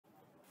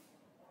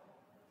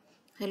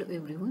Hello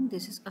everyone,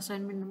 this is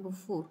assignment number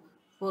 4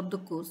 for the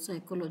course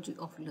Psychology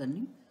of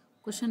Learning.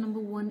 Question number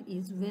 1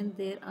 is when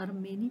there are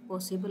many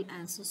possible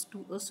answers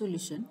to a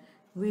solution,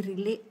 we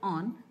rely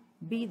on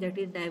B, that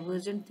is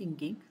divergent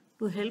thinking,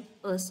 to help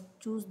us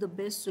choose the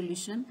best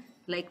solution,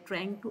 like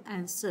trying to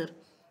answer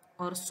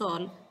or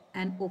solve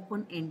an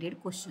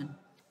open-ended question.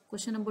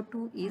 Question number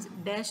 2 is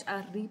dash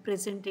are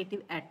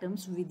representative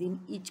atoms within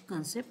each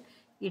concept.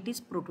 It is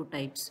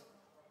prototypes.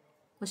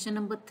 Question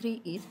number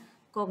 3 is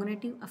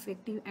cognitive,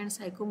 affective and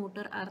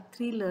psychomotor are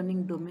three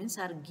learning domains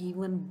are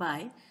given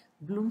by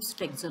Bloom's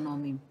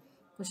taxonomy.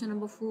 Question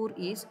number 4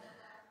 is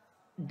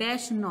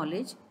dash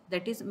knowledge,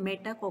 that is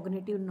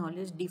metacognitive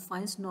knowledge,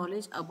 defines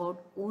knowledge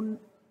about own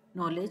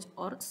knowledge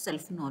or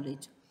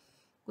self-knowledge.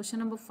 Question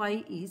number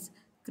 5 is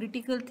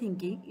critical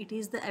thinking. It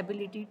is the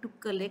ability to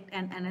collect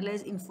and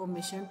analyze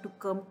information to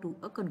come to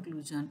a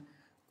conclusion.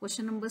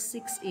 Question number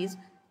 6 is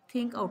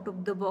think out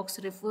of the box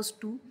refers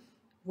to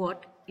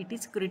what? It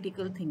is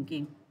critical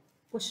thinking.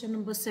 Question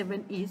number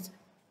 7 is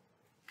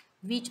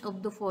which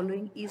of the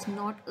following is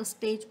not a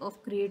stage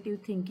of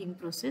creative thinking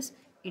process?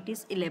 It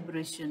is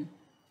elaboration.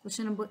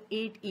 Question number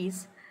 8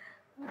 is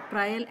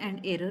trial and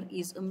error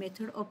is a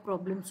method of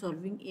problem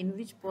solving in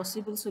which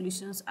possible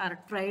solutions are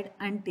tried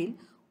until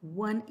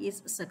one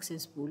is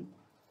successful.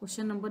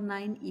 Question number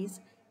 9 is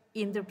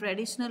in the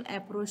traditional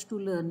approach to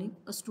learning,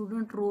 a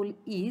student role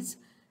is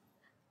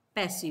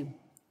passive.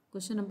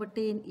 Question number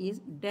 10 is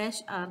dash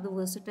are the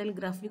versatile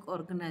graphic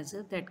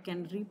organizer that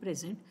can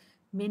represent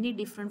many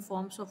different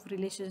forms of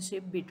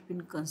relationship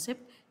between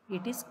concept.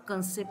 It is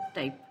concept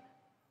type.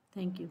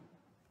 Thank you.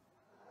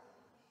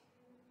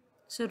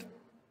 Sir.